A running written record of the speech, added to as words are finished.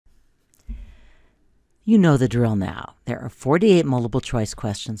You know the drill now. There are 48 multiple choice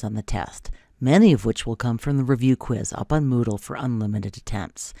questions on the test, many of which will come from the review quiz up on Moodle for unlimited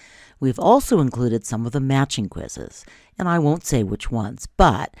attempts. We've also included some of the matching quizzes, and I won't say which ones,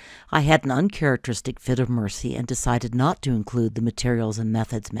 but I had an uncharacteristic fit of mercy and decided not to include the materials and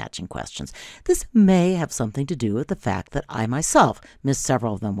methods matching questions. This may have something to do with the fact that I myself missed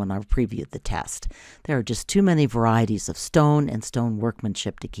several of them when I previewed the test. There are just too many varieties of stone and stone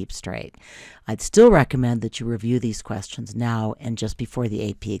workmanship to keep straight. I'd still recommend that you review these questions now and just before the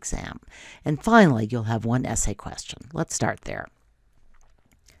AP exam. And finally, you'll have one essay question. Let's start there.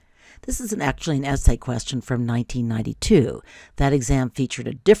 This is actually an essay question from 1992. That exam featured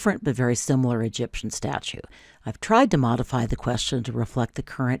a different but very similar Egyptian statue. I've tried to modify the question to reflect the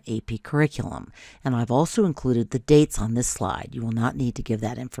current AP curriculum, and I've also included the dates on this slide. You will not need to give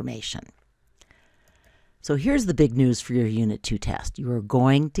that information. So here's the big news for your Unit 2 test. You are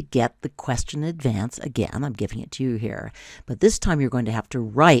going to get the question in advance. Again, I'm giving it to you here. But this time you're going to have to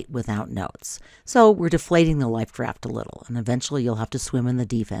write without notes. So we're deflating the life raft a little, and eventually you'll have to swim in the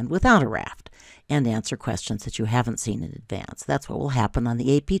deep end without a raft and answer questions that you haven't seen in advance. That's what will happen on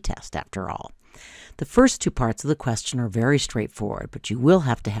the AP test, after all. The first two parts of the question are very straightforward, but you will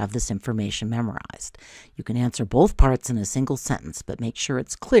have to have this information memorized. You can answer both parts in a single sentence, but make sure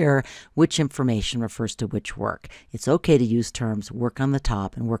it's clear which information refers to which work. It's okay to use terms work on the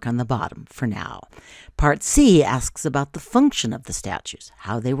top and work on the bottom for now. Part C asks about the function of the statues,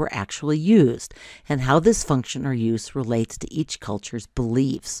 how they were actually used, and how this function or use relates to each culture's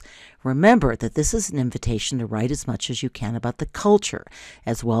beliefs. Remember that this is an invitation to write as much as you can about the culture,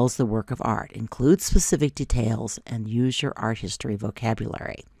 as well as the work of art. Include specific details and use your art history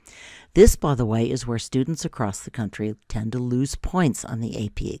vocabulary. This, by the way, is where students across the country tend to lose points on the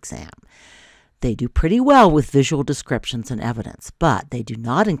AP exam. They do pretty well with visual descriptions and evidence, but they do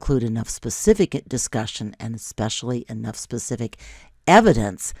not include enough specific discussion and especially enough specific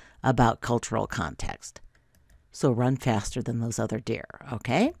evidence about cultural context. So run faster than those other deer,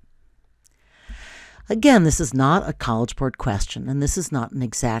 okay? Again, this is not a College Board question, and this is not an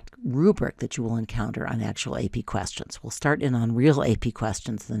exact rubric that you will encounter on actual AP questions. We'll start in on real AP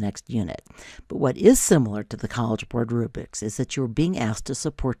questions in the next unit. But what is similar to the College Board rubrics is that you're being asked to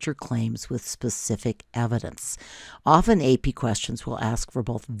support your claims with specific evidence. Often AP questions will ask for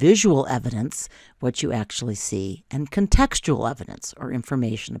both visual evidence, what you actually see, and contextual evidence, or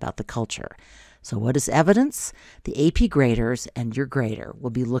information about the culture. So what is evidence? The AP graders and your grader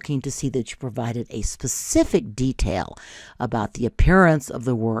will be looking to see that you provided a specific detail about the appearance of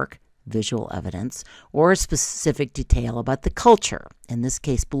the work, visual evidence, or a specific detail about the culture, in this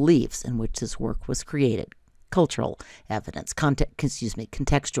case beliefs in which this work was created. Cultural evidence,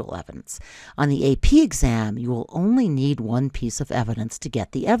 contextual evidence. On the AP exam, you will only need one piece of evidence to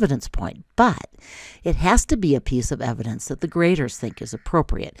get the evidence point, but it has to be a piece of evidence that the graders think is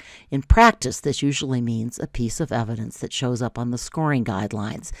appropriate. In practice, this usually means a piece of evidence that shows up on the scoring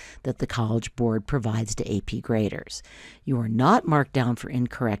guidelines that the College Board provides to AP graders. You are not marked down for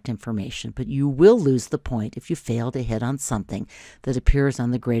incorrect information, but you will lose the point if you fail to hit on something that appears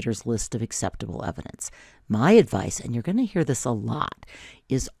on the grader's list of acceptable evidence. My advice, and you're going to hear this a lot,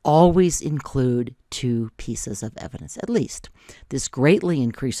 is always include two pieces of evidence at least. This greatly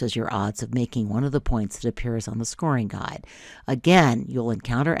increases your odds of making one of the points that appears on the scoring guide. Again, you'll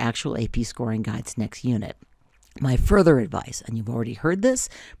encounter actual AP scoring guides next unit. My further advice, and you've already heard this,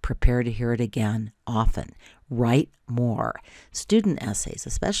 prepare to hear it again often. Write more. Student essays,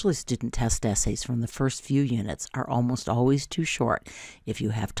 especially student test essays from the first few units, are almost always too short. If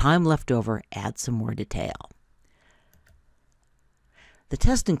you have time left over, add some more detail. The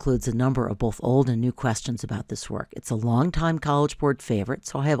test includes a number of both old and new questions about this work. It's a long-time College Board favorite,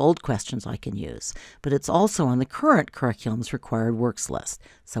 so I have old questions I can use. But it's also on the current curriculum's required works list.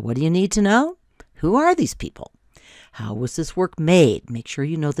 So what do you need to know? Who are these people? How was this work made? Make sure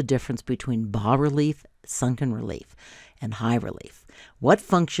you know the difference between bas-relief, sunken relief, and high relief. What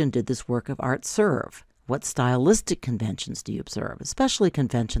function did this work of art serve? What stylistic conventions do you observe, especially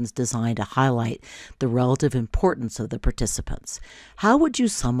conventions designed to highlight the relative importance of the participants? How would you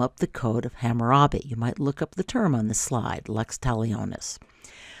sum up the Code of Hammurabi? You might look up the term on this slide, lex talionis.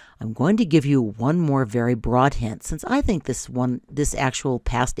 I'm going to give you one more very broad hint, since I think this actual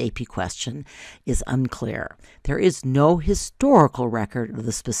past AP question is unclear. There is no historical record of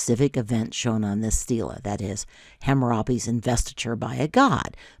the specific event shown on this stela, that is, Hammurabi's investiture by a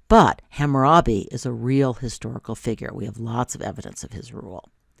god. But Hammurabi is a real historical figure. We have lots of evidence of his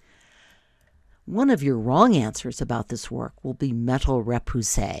rule. One of your wrong answers about this work will be metal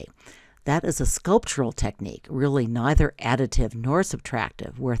repoussé. That is a sculptural technique, really neither additive nor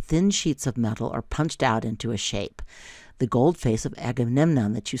subtractive, where thin sheets of metal are punched out into a shape. The gold face of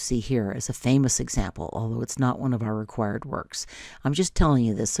Agamemnon that you see here is a famous example, although it's not one of our required works. I'm just telling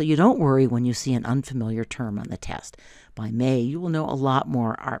you this so you don't worry when you see an unfamiliar term on the test. By May, you will know a lot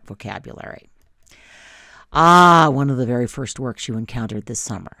more art vocabulary. One of the very first works you encountered this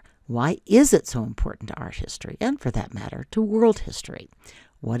summer. Why is it so important to art history, and for that matter, to world history?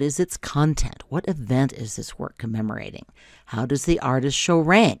 What is its content? What event is this work commemorating? How does the artist show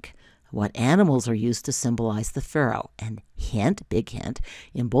rank? What animals are used to symbolize the pharaoh? And hint, big hint,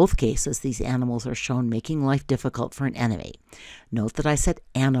 in both cases, these animals are shown making life difficult for an enemy. Note that I said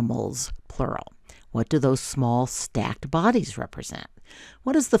animals, plural. What do those small stacked bodies represent?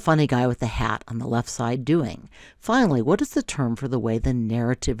 What is the funny guy with the hat on the left side doing? Finally, what is the term for the way the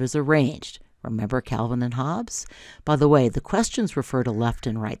narrative is arranged? Remember Calvin and Hobbes? By the way, the questions refer to left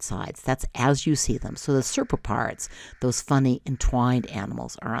and right sides. That's as you see them. So the serpopards, those funny entwined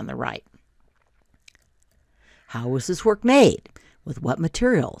animals, are on the right. How was this work made? With what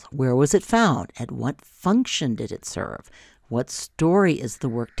materials? Where was it found? And what function did it serve? What story is the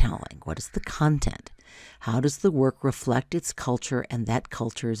work telling? What is the content? How does the work reflect its culture and that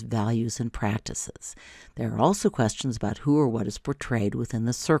culture's values and practices? There are also questions about who or what is portrayed within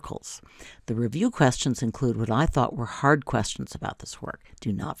the circles. The review questions include what I thought were hard questions about this work.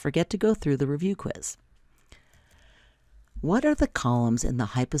 Do not forget to go through the review quiz. What are the columns in the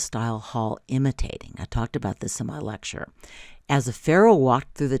hypostyle hall imitating? I talked about this in my lecture. As a pharaoh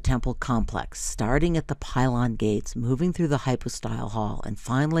walked through the temple complex, starting at the pylon gates, moving through the hypostyle hall, and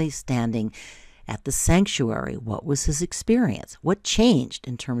finally standing at the sanctuary, what was his experience? What changed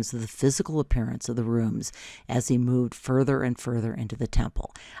in terms of the physical appearance of the rooms as he moved further and further into the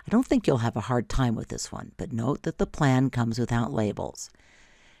temple? I don't think you'll have a hard time with this one, but note that the plan comes without labels.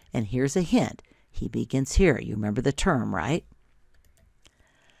 And here's a hint. He begins here. You remember the term, right?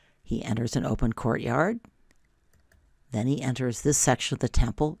 He enters an open courtyard. Then he enters this section of the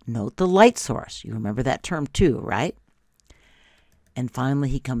temple. Note the light source. You remember that term too, right? And finally,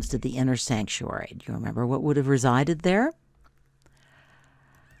 he comes to the inner sanctuary. Do you remember what would have resided there?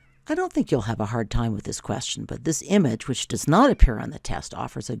 I don't think you'll have a hard time with this question, but this image, which does not appear on the test,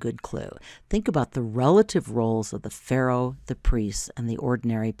 offers a good clue. Think about the relative roles of the pharaoh, the priests, and the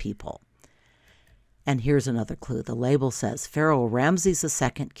ordinary people. And here's another clue. The label says, Pharaoh Ramses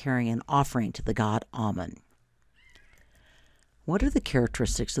II carrying an offering to the god Amun. What are the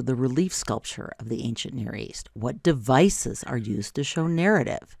characteristics of the relief sculpture of the ancient Near East? What devices are used to show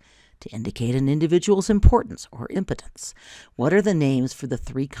narrative, to indicate an individual's importance or impotence? What are the names for the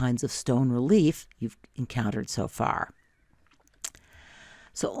three kinds of stone relief you've encountered so far?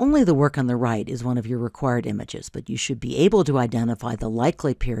 So only the work on the right is one of your required images, but you should be able to identify the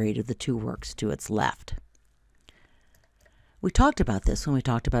likely period of the two works to its left. We talked about this when we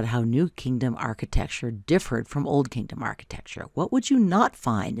talked about how New Kingdom architecture differed from Old Kingdom architecture. What would you not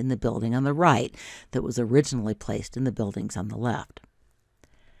find in the building on the right that was originally placed in the buildings on the left?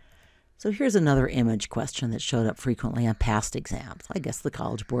 So here's another image question that showed up frequently on past exams. I guess the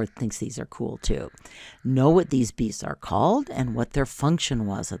College Board thinks these are cool too. Know what these beasts are called and what their function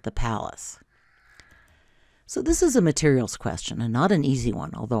was at the palace. So this is a materials question and not an easy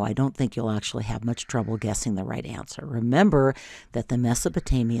one, although I don't think you'll actually have much trouble guessing the right answer. Remember that the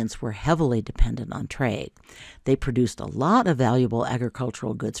Mesopotamians were heavily dependent on trade. They produced a lot of valuable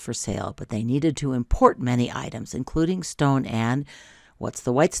agricultural goods for sale, but they needed to import many items, including stone and what's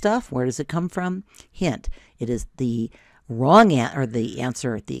the white stuff? Where does it come from? Hint, it is the wrong answer, or the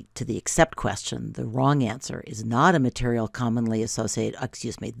answer to the accept question. The wrong answer is not a material commonly associated,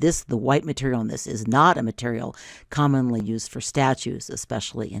 the white material in this is not a material commonly used for statues,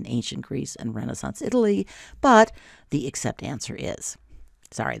 especially in ancient Greece and Renaissance Italy, but the accept answer is.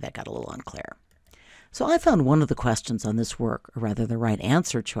 Sorry, that got a little unclear. So I found one of the questions on this work, or rather the right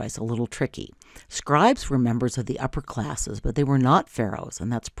answer choice, a little tricky. Scribes were members of the upper classes, but they were not pharaohs,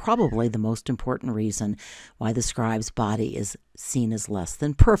 and that's probably the most important reason why the scribe's body is seen as less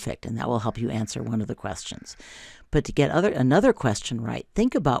than perfect, and that will help you answer one of the questions. But to get another question right,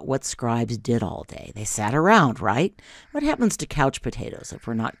 think about what scribes did all day. They sat around, right? What happens to couch potatoes if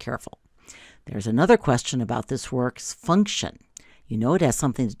we're not careful? There's another question about this work's function. You know it has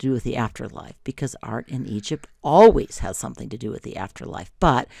something to do with the afterlife because art in Egypt always has something to do with the afterlife,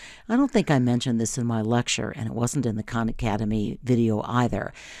 but I don't think I mentioned this in my lecture, and it wasn't in the Khan Academy video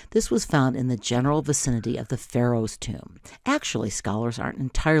either. This was found in the general vicinity of the pharaoh's tomb. Actually, scholars aren't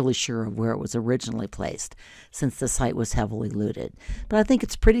entirely sure of where it was originally placed, since the site was heavily looted, but I think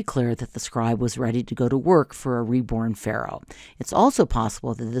it's pretty clear that the scribe was ready to go to work for a reborn pharaoh. It's also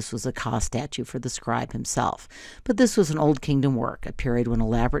possible that this was a Ka statue for the scribe himself, but this was an Old Kingdom work, a period when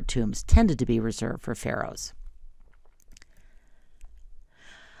elaborate tombs tended to be reserved for pharaohs.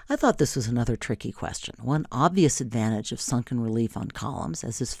 I thought this was another tricky question. One obvious advantage of sunken relief on columns,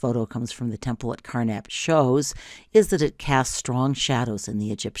 as this photo comes from the temple at Karnak shows, is that it casts strong shadows in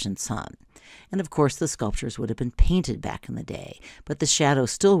the Egyptian sun. And of course, the sculptures would have been painted back in the day, but the shadow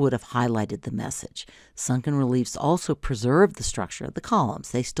still would have highlighted the message. Sunken reliefs also preserve the structure of the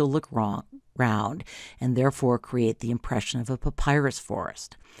columns. They still look round, and therefore create the impression of a papyrus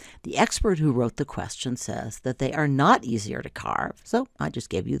forest. The expert who wrote the question says that they are not easier to carve, so I just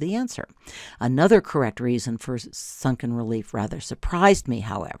gave you the answer. Another correct reason for sunken relief rather surprised me,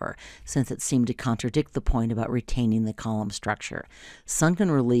 however, since it seemed to contradict the point about retaining the column structure.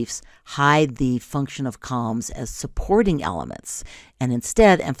 Sunken reliefs hide the function of columns as supporting elements, and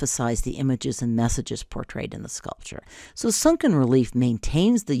instead emphasize the images and messages portrayed in the sculpture. So sunken relief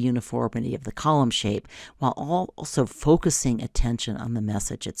maintains the uniformity of the column shape while also focusing attention on the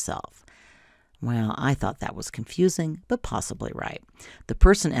message itself. Well, I thought that was confusing, but possibly right. The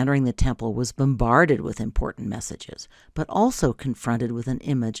person entering the temple was bombarded with important messages, but also confronted with an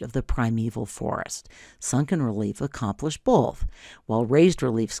image of the primeval forest. Sunken relief accomplished both, while raised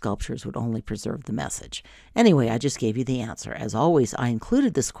relief sculptures would only preserve the message. Anyway, I just gave you the answer. As always, I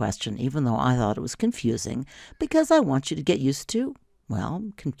included this question even though I thought it was confusing, because I want you to get used to, well,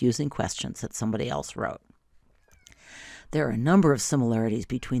 confusing questions that somebody else wrote. There are a number of similarities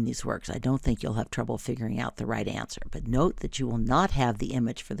between these works. I don't think you'll have trouble figuring out the right answer, but note that you will not have the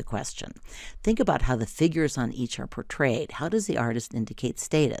image for the question. Think about how the figures on each are portrayed. How does the artist indicate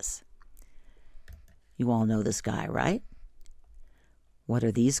status? You all know this guy, right? What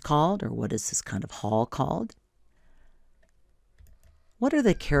are these called, or what is this kind of hall called? What are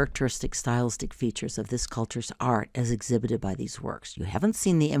the characteristic stylistic features of this culture's art as exhibited by these works? You haven't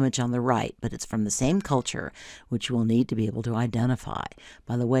seen the image on the right, but it's from the same culture, which you will need to be able to identify.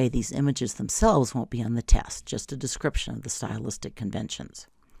 By the way, these images themselves won't be on the test, just a description of the stylistic conventions.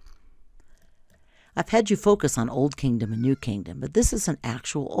 I've had you focus on Old Kingdom and New Kingdom, but this is an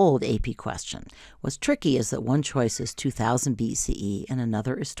actual old AP question. What's tricky is that one choice is 2000 BCE and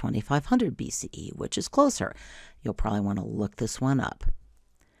another is 2500 BCE, which is closer. You'll probably want to look this one up.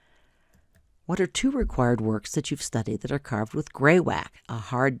 What are two required works that you've studied that are carved with greywacke, a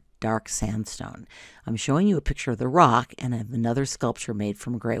hard, dark sandstone? I'm showing you a picture of the rock and of another sculpture made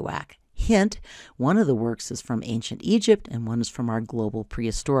from greywacke. Hint, one of the works is from ancient Egypt and one is from our global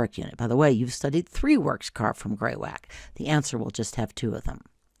prehistoric unit. By the way, you've studied 3 works carved from greywacke. The answer will just have 2 of them.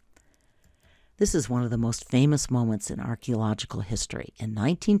 This is one of the most famous moments in archaeological history. In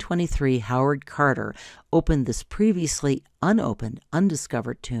 1923, Howard Carter opened this previously unopened,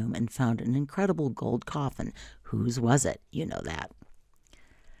 undiscovered tomb and found an incredible gold coffin. Whose was it? You know that.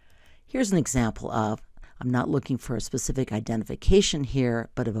 Here's an example of, I'm not looking for a specific identification here,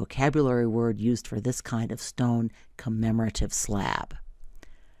 but a vocabulary word used for this kind of stone commemorative slab.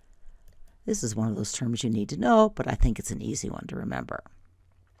 This is one of those terms you need to know, but I think it's an easy one to remember.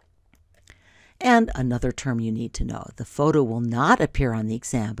 And another term you need to know. The photo will not appear on the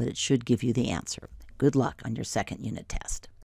exam, but it should give you the answer. Good luck on your second unit test.